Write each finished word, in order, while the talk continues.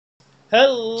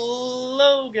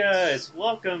Hello, guys!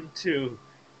 Welcome to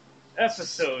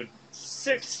episode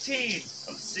 16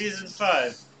 of season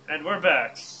 5, and we're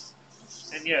back.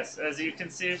 And yes, as you can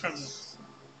see from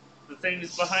the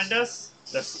things behind us,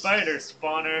 the spider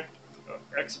spawner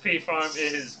XP farm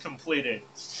is completed.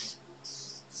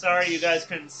 Sorry you guys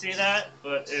couldn't see that,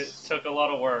 but it took a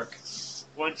lot of work.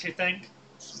 Wouldn't you think?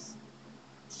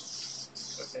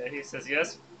 Okay, he says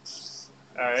yes.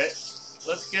 Alright,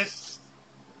 let's get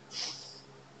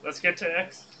let's get to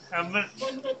X. How many?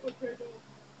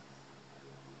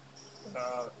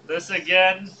 This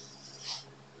again.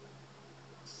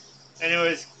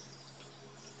 Anyways,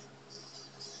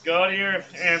 go to your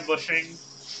ambushing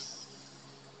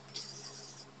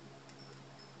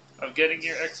of getting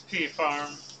your XP farm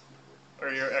or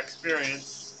your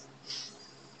experience.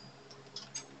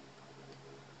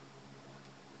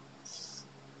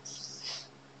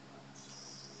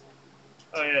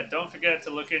 Oh yeah, don't forget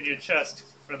to look in your chest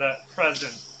for that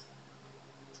present.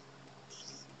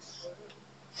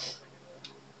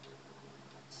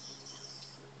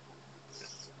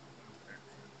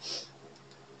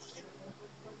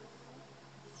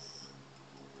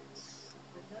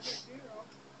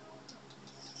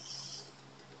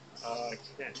 I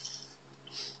can't.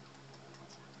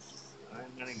 I'm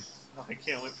gonna. Oh, I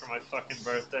can't wait for my fucking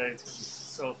birthday. It's gonna be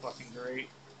so fucking great.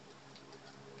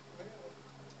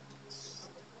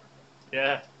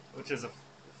 Yeah, which is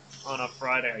on a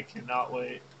Friday. I cannot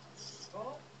wait.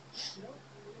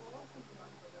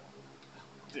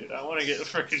 Dude, I want to get a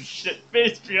freaking shit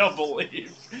faced beyond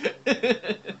belief.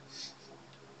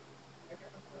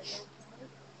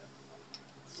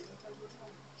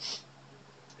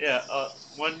 Yeah,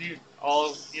 when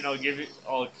I'll give you,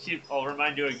 I'll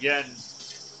remind you again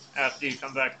after you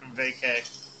come back from vacay.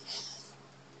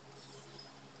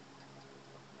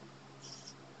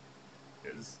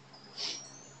 Because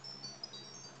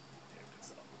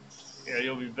yeah,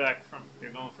 you'll be back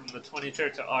you're going from the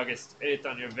 23rd to August 8th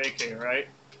on your vacay, right?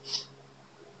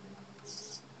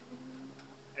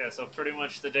 Yeah, so pretty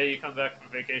much the day you come back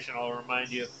from vacation, I'll remind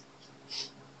you.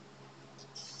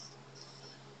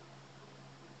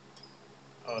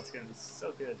 Oh, it's gonna be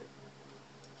so good.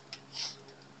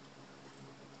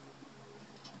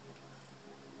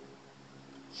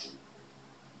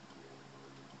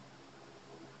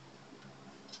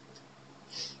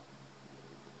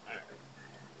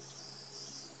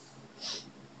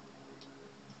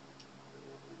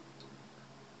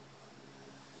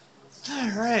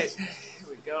 Alright, here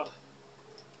we go.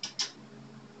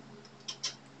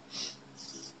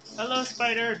 Hello,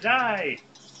 spider, die!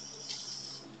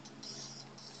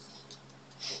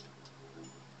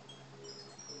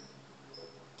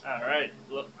 Alright,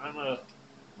 look, I'm a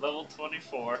level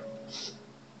 24.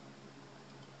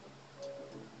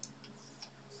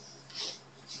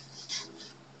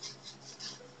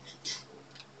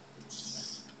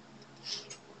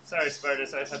 Sorry,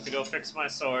 spiders, I have to go fix my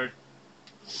sword.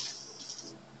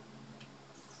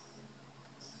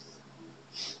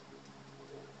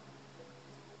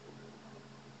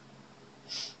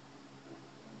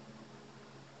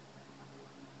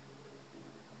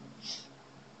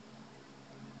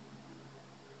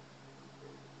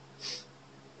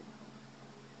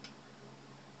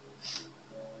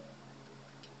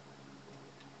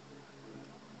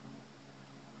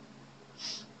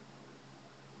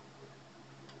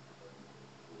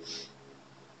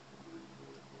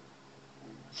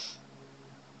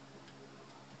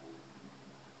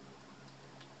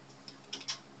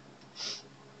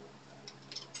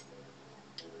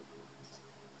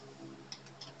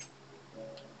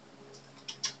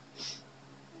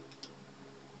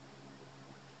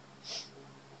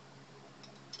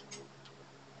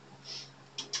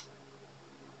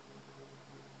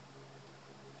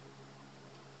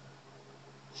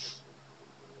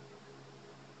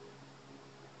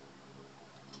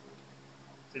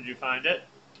 Did you find it?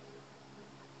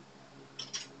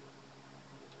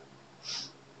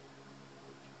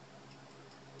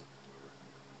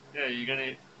 Yeah, you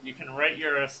can write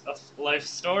your a life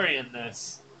story in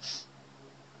this.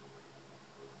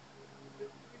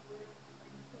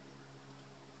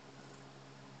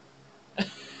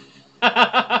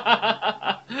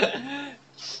 Yeah,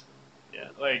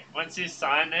 like once you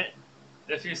sign it,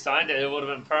 if you signed it, it would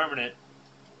have been permanent.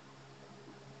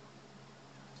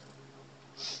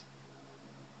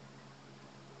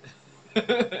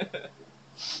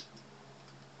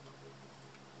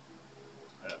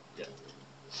 Yeah.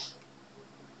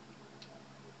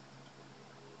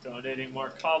 Donating more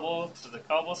cobble to the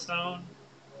cobblestone.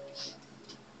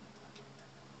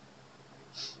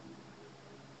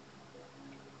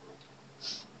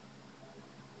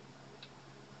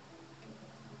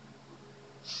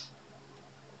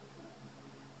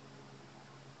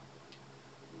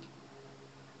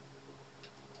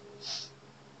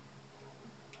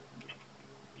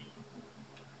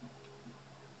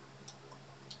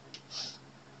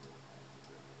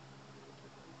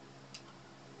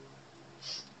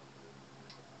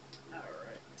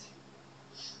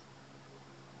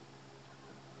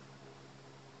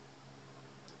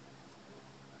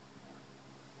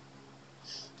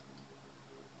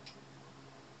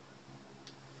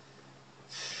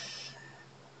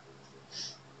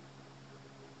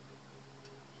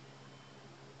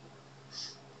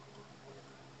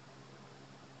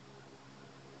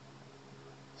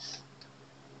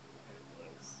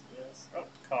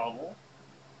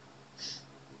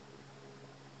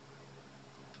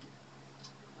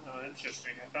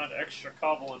 interesting. I found extra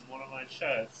cobble in one of my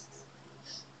chests.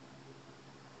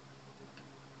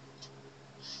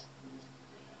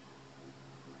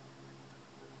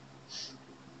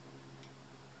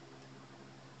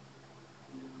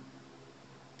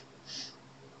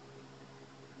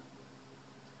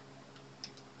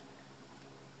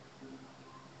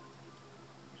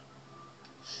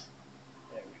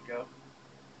 There we go.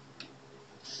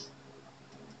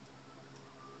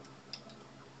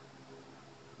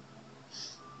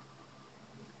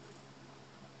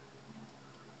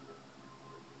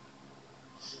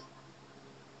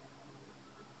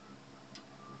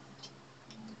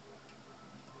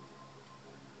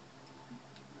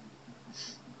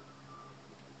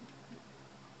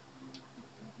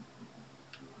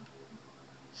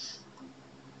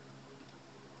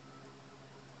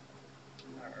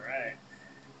 Alright.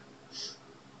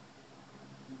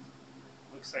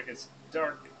 Looks like it's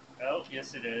dark out.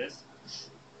 Yes, it is.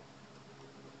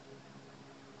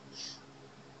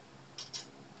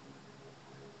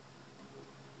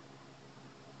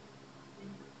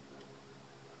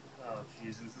 Oh,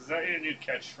 Jesus. Is that your new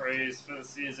catchphrase for the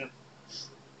season?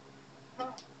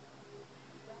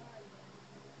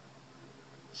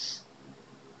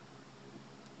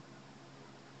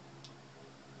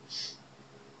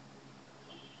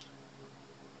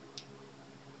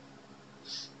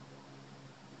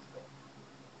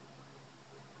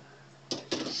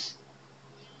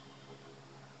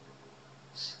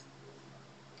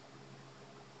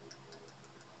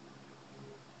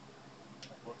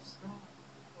 Whoops.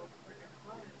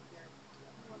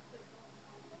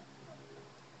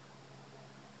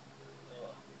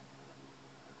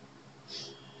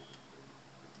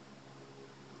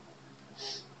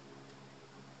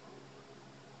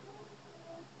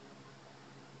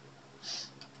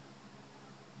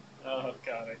 Oh,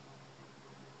 God. I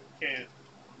can't. I'm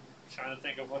trying to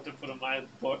think of what to put in my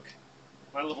book.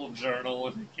 My little journal,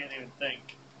 and I can't even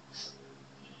think.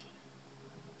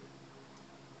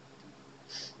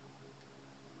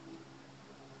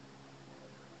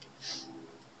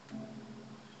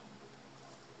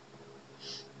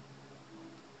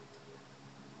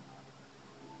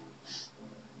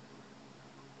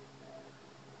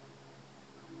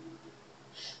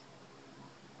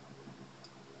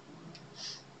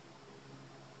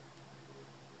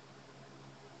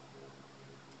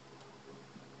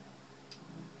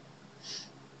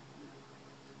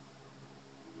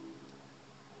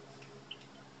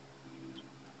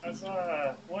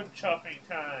 Huzzah! Wood chopping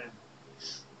time!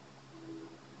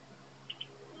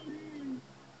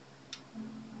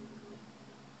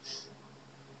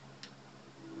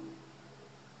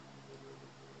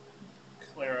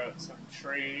 Clear out some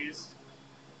trees.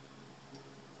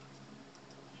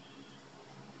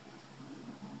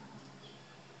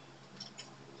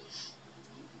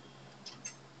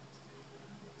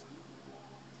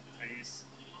 Nice.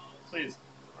 Please,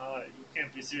 you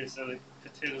can't be serious. Are the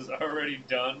potatoes already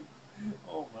done?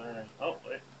 Oh man. Oh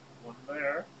wait, one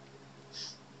there.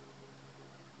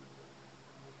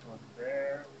 One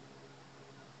there.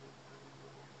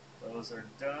 Those are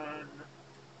done.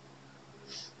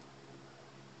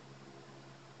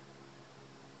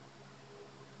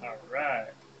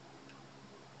 Alright.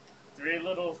 3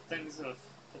 little things of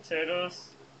potatoes.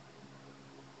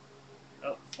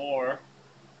 Oh, 4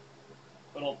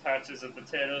 little patches of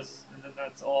potatoes, and then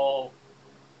that's all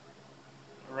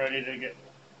ready to get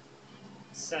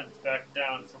sent back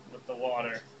down with the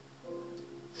water.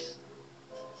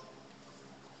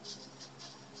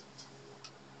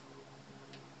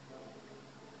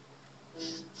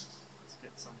 Let's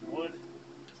get some wood.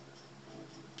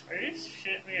 Are you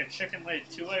shitting me? A chicken laid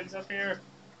 2 eggs up here?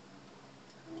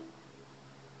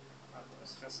 Oh,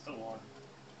 it's just the one.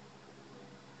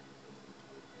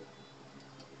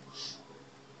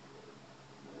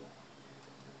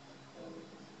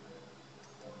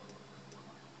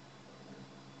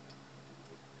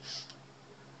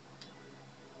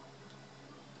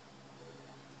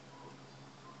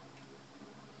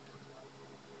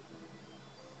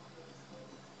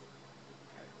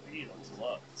 We need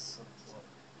lots of wood.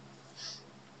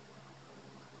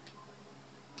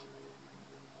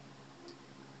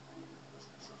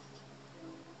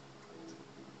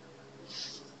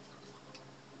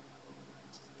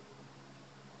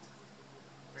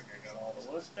 I think I got all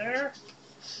the wood there.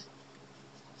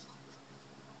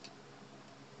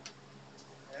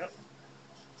 Yep.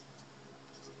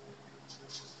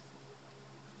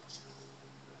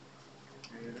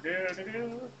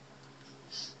 Do-do-do-do-do.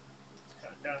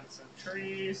 Cut down some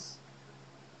trees.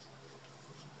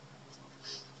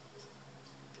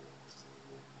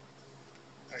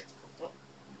 Alright,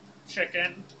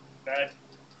 chicken. Bad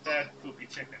sad poopy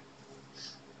chicken.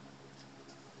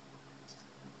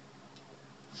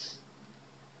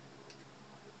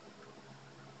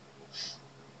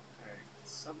 Alright,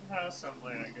 somehow,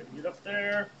 somewhere, I gotta get up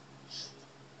there.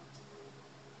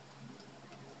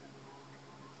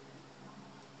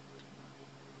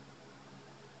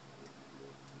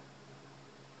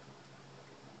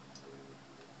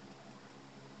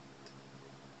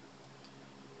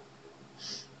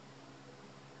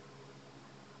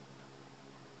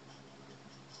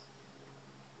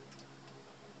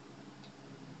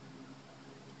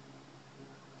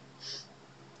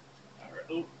 Alright,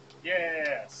 oh,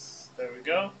 yes! There we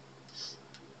go.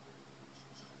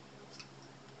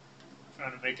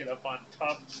 Trying to make it up on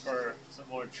top for some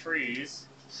more trees.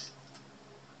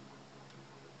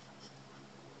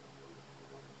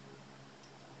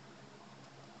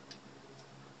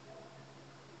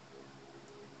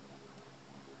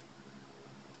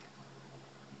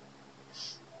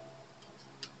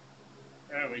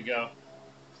 There we go.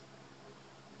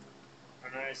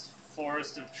 A nice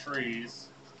forest of trees.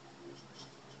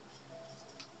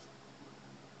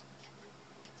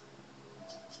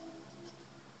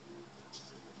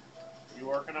 You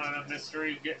working on a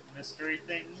mystery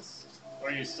things? Or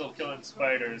are you still killing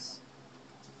spiders?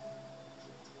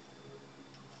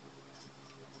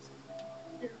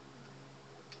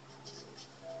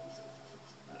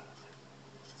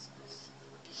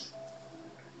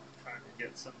 Trying to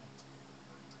get some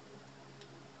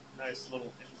nice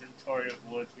little inventory of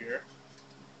wood here.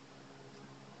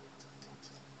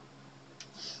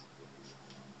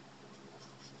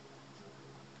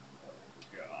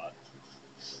 Oh god.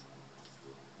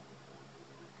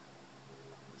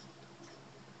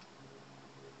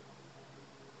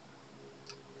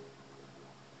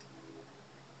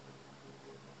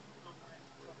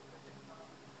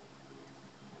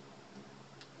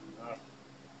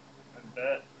 I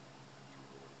bet.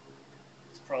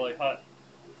 It's probably hot.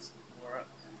 We're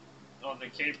on the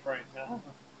Cape right now.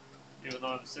 Even though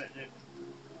I'm sitting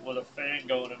in with a fan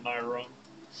going in my room.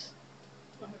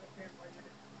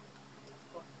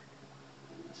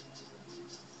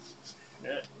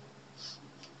 Shit.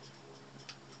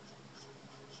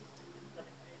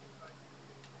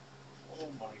 Oh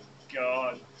my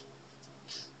god.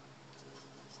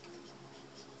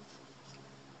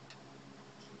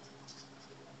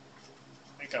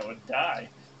 I think I would die.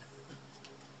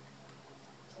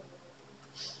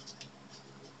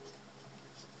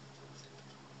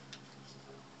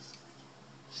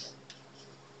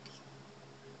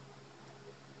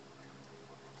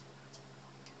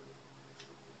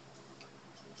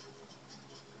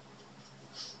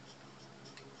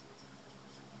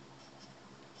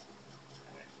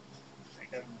 I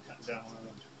think I can cut down one of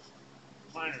the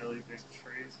minorly big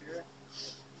trees here.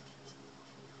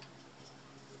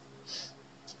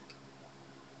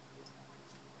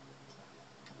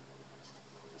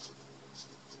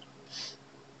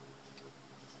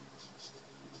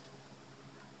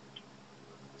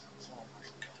 Oh my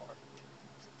god.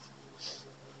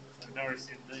 I've never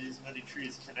seen these many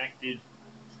trees connected.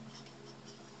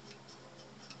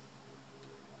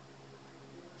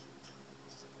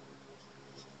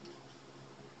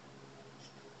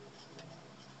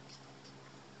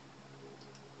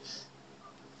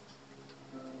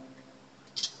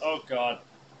 Oh god.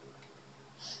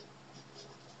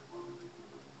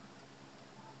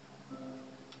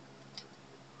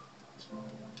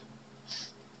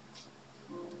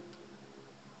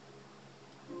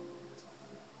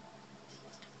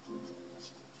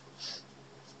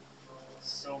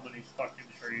 So many fucking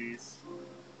trees.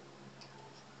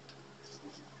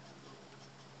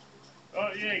 Oh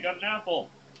yeah, you got an apple.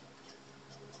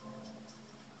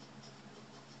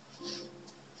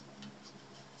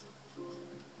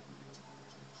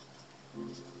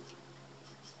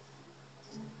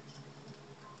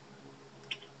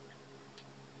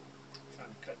 Trying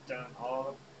to cut down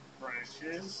all the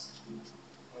branches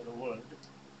or the wood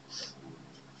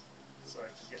so I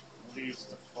can get leaves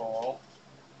to fall.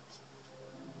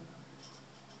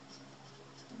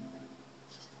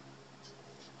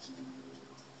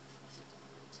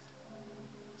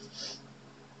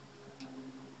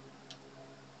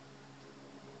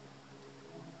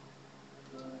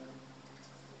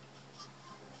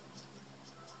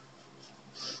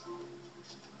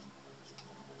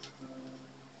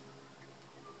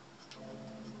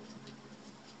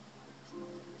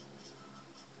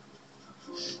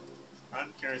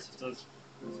 I'm curious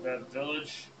if that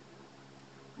village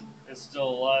is still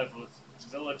alive with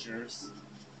villagers.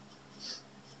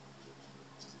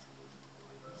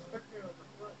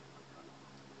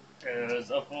 It is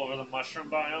up over the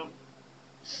mushroom biome.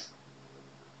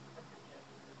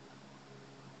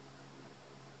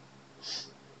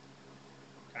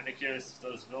 curious if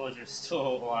those villagers are still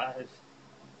alive.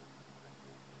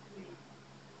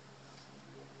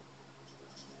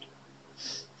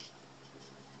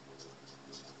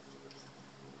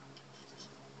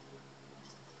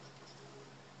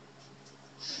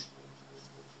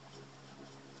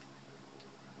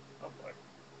 Oh boy.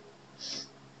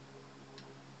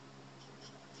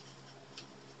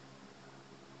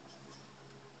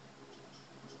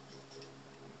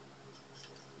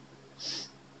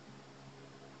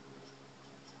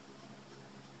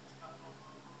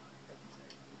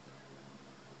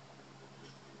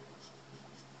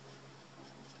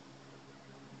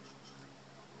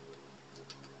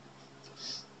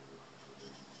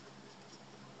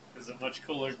 Is it much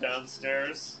cooler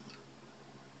downstairs?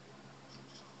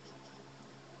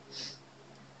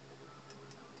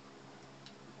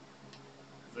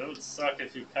 That would suck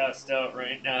if you passed out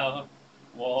right now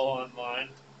while online.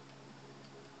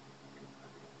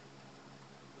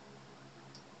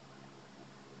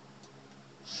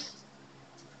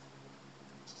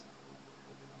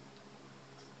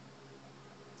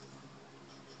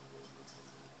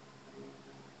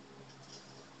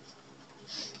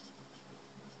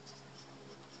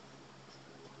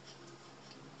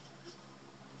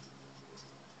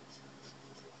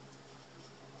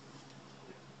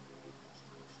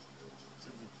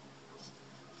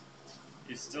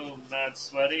 You still mad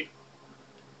sweaty?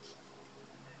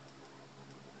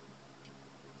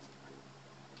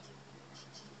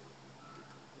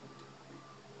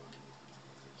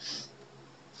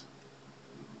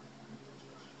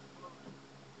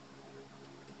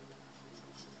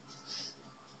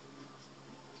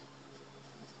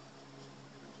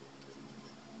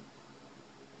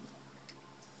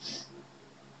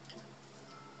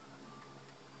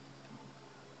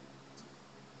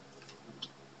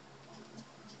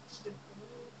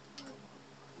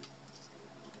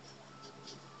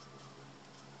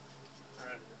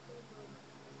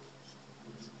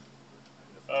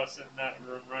 If I was in that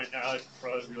room right now, I'd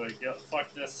probably be like, yeah,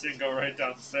 fuck this and go right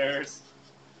downstairs.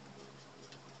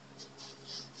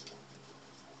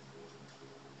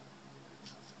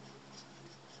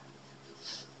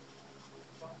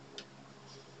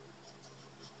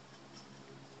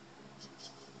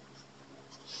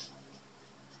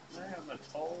 Man, the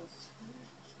tallest.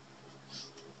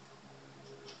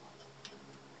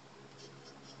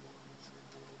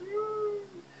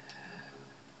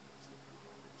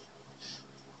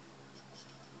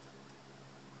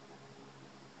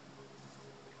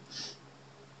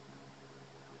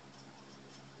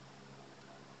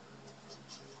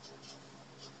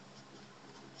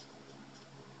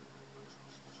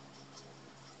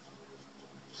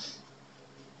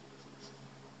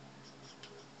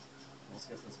 Let's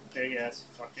get this big ass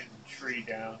fucking tree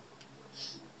down.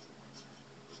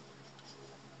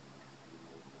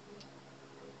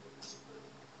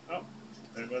 Oh,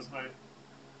 there goes my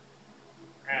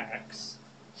axe.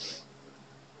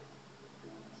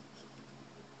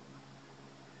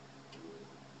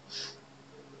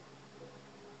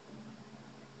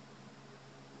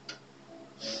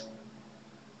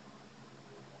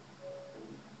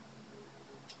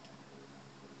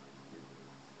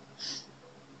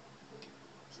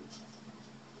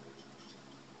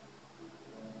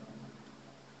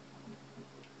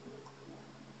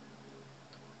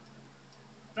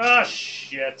 Ah,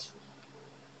 shit.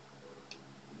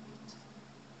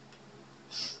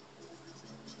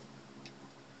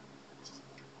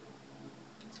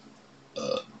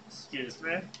 Excuse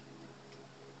me.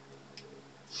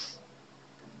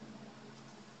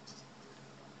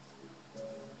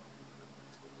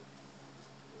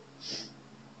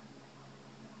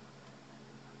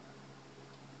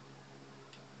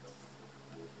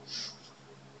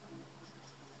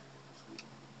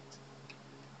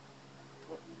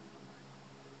 What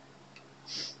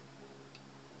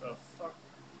the fuck?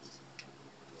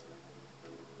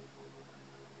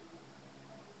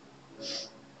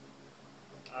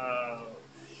 Oh,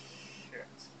 shit.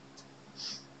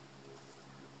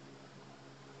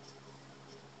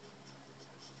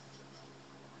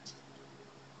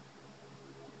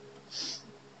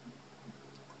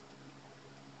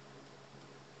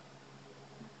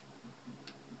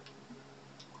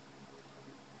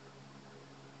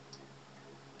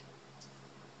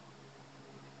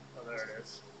 Oh, there it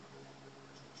is.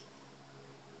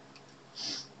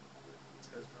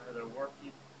 There's my other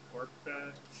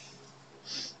workbench.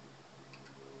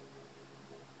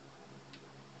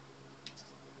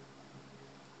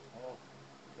 Oh,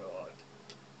 God.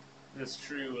 This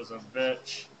tree was a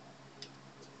bitch.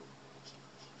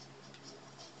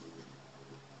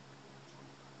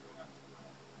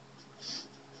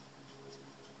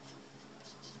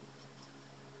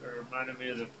 reminded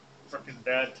me of the frickin'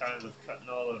 bad times of cutting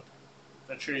all of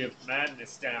the Tree of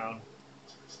Madness down.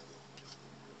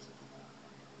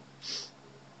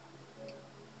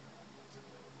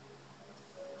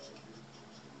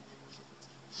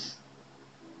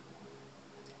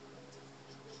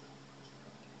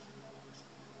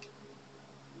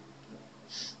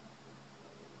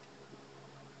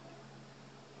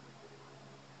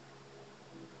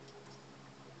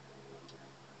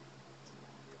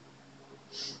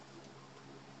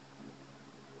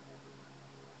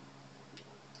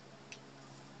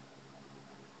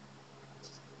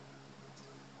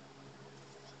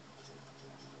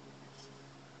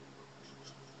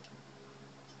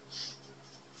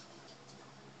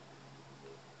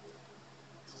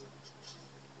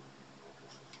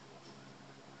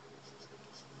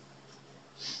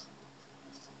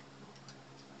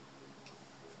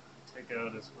 Take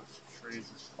out as much trees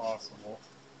as possible.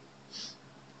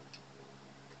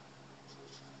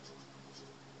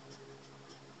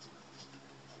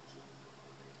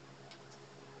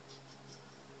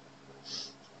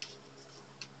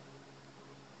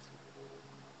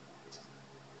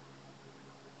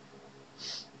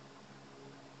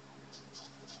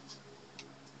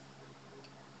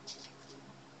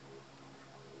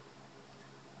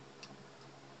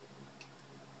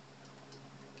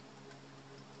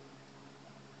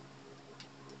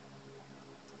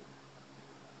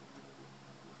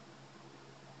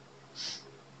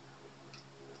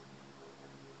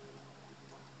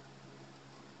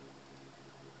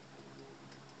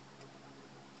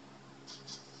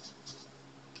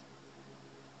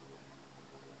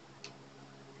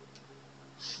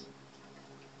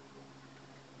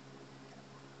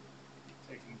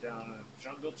 Taking down a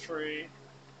jungle tree.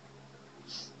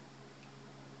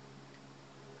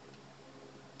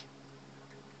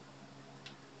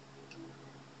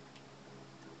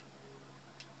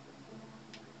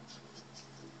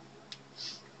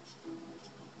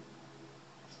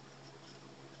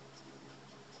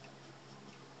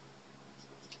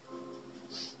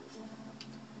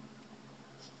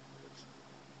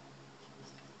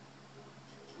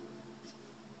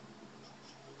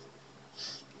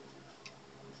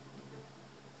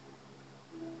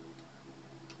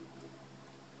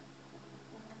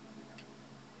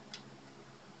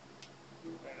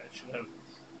 I should have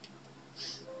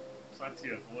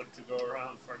plenty of wood to go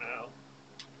around for now.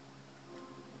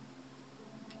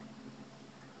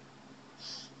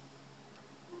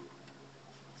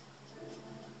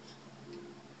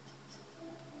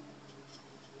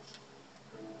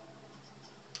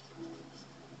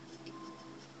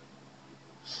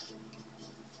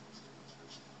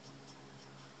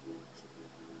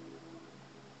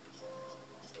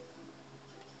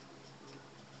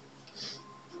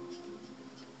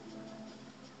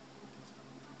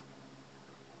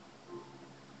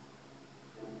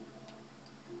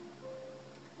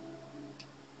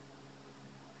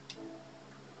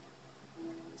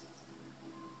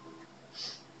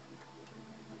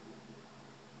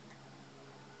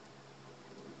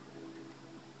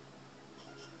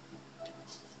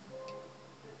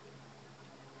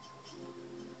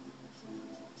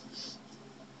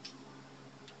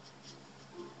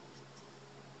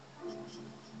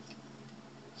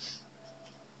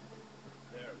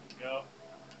 There we go.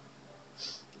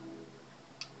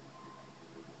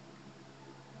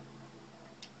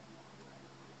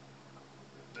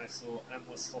 Nice little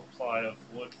endless supply of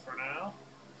wood for now.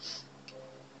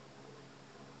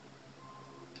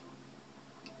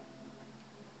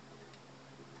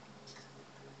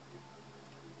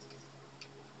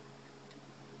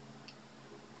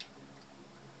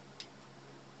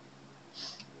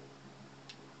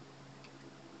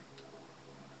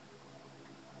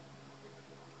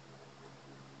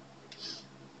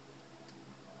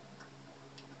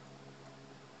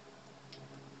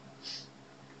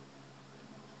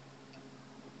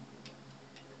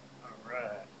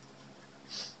 Alright.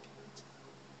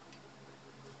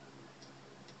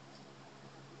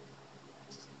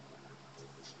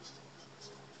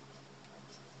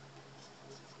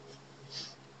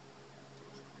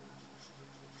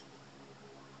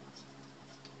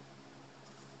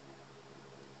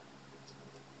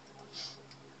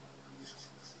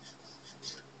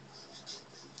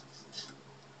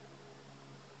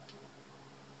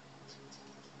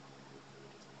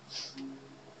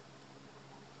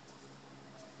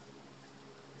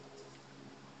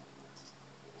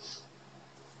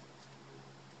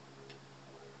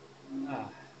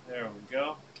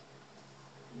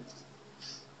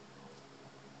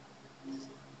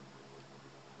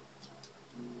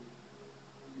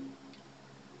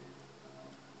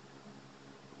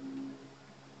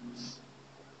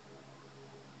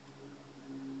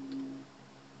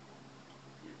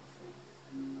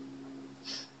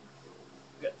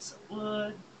 some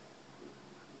wood.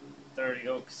 30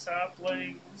 oak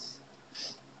saplings.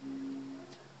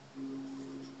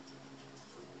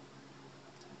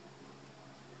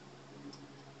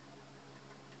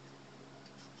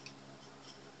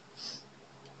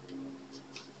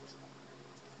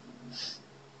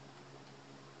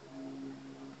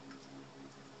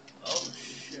 Oh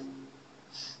shit.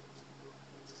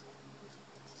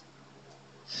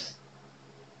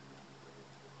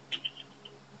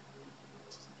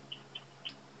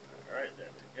 Alright, there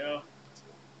we go.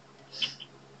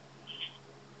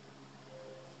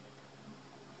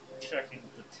 Checking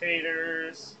the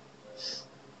taters.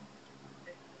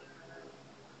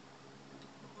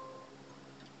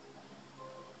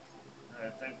 I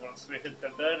think once we hit the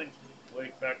bed and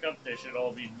wake back up, they should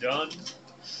all be done.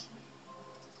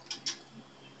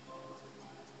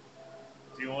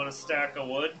 Do you want a stack of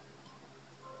wood?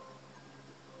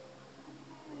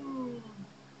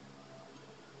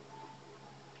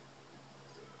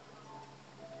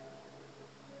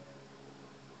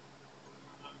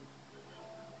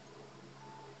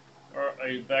 Or are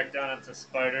you back down at the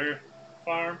spider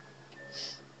farm?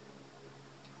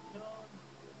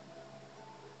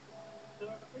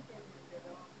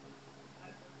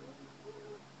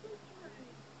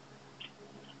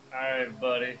 Alright,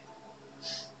 buddy.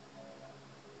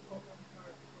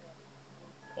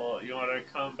 Well, you want to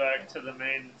come back to the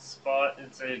main spot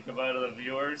and say goodbye to the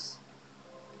viewers?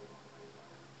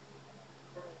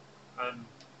 I'm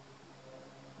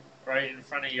right in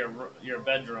front of your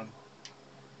bedroom.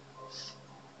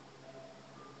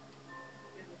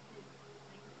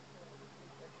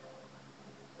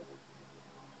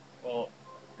 Well,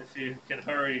 if you can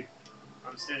hurry,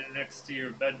 I'm sitting next to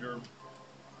your bedroom.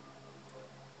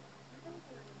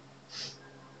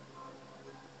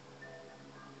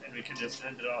 And we can just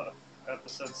end it off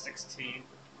episode 16.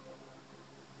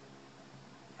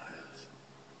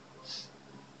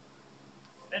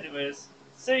 Anyways,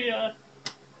 see ya!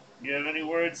 You have any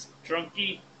words,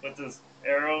 Drunky, with his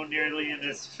arrow nearly in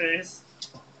his face?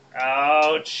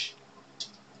 Ouch!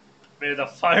 May the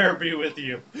fire be with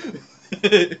you.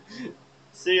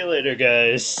 See you later,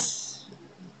 guys.